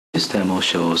This demo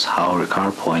shows how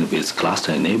RecoverPoint with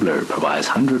Cluster Enabler provides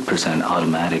 100%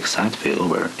 automatic site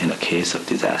failover in the case of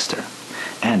disaster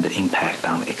and the impact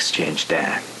on Exchange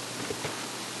DAG.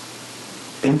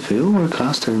 In Failover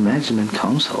Cluster Management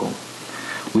Console,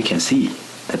 we can see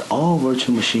that all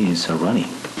virtual machines are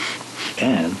running,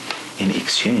 and in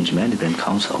Exchange Management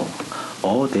Console,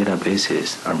 all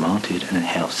databases are mounted and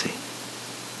healthy.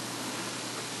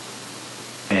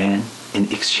 And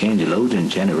in Exchange Load and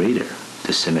Generator,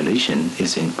 the simulation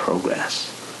is in progress.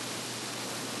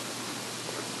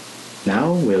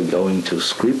 Now we're going to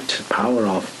script to power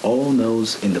off all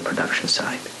nodes in the production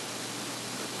site.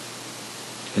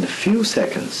 In a few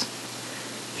seconds,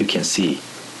 you can see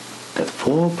that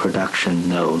 4 production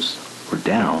nodes were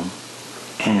down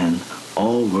and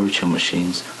all virtual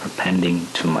machines are pending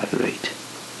to migrate.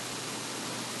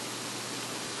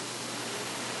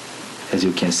 As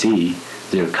you can see,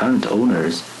 their current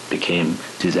owners became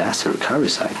disaster recovery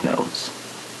site nodes.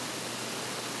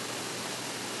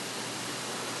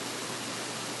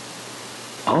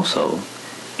 Also,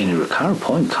 in the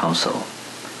RecoverPoint console,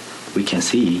 we can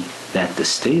see that the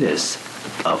status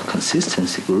of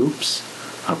consistency groups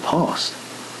are paused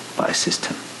by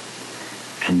system,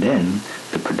 and then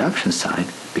the production site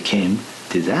became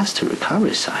disaster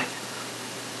recovery site.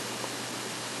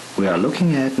 We are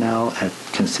looking at now at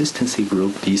consistency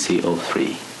group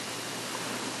DC03.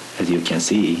 As you can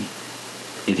see,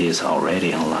 it is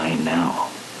already online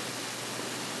now.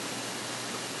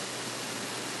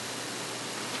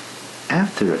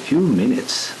 After a few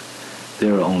minutes,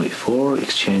 there are only 4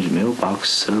 Exchange mailbox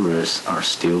servers are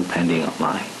still pending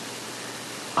online.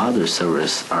 Other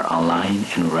servers are online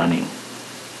and running.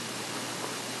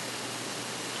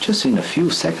 Just in a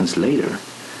few seconds later,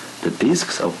 the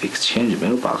disks of Exchange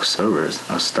mailbox servers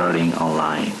are starting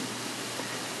online.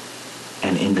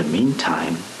 And in the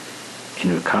meantime, in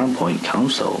RecoverPoint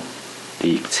console,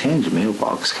 the Exchange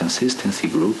mailbox consistency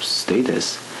group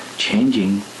status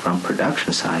changing from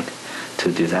production site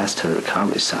to disaster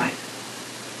recovery site.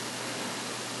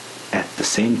 At the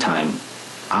same time,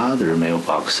 other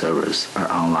mailbox servers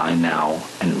are online now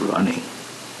and running.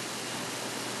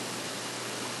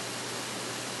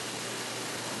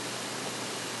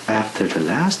 After the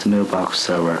last mailbox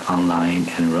server online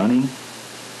and running,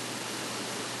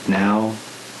 now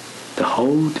the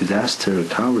whole disaster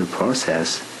recovery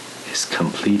process is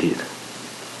completed.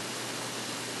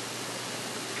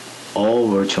 All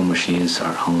virtual machines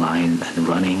are online and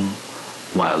running,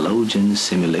 while load-gen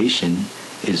simulation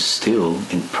is still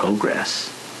in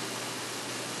progress.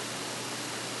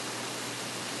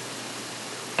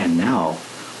 And now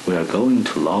we are going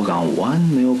to log on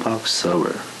one mailbox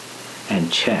server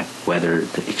and check whether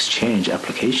the Exchange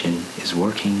application is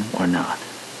working or not.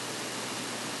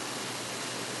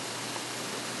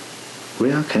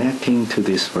 We are connecting to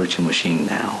this virtual machine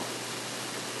now.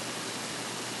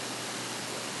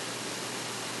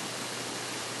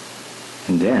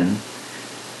 And then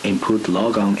input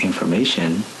logon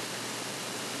information,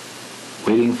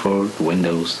 waiting for the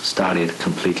Windows started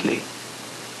completely.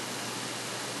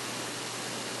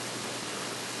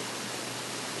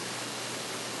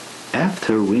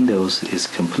 After Windows is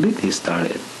completely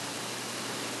started,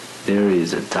 there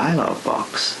is a dialog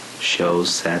box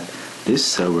shows that this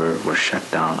server was shut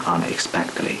down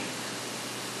unexpectedly.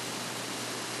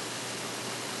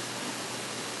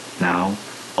 Now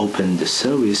open the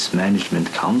Service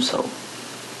Management Console.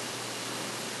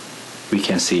 We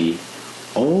can see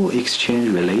all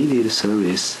Exchange-related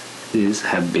services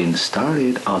have been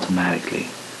started automatically.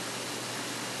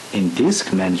 In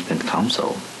Disk Management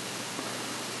Console,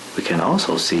 we can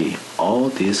also see all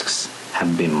disks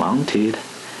have been mounted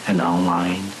and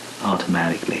online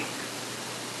automatically.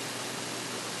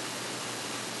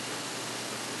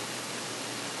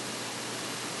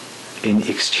 In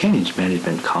Exchange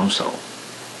Management Console,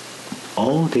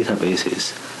 all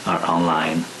databases are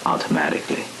online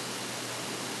automatically.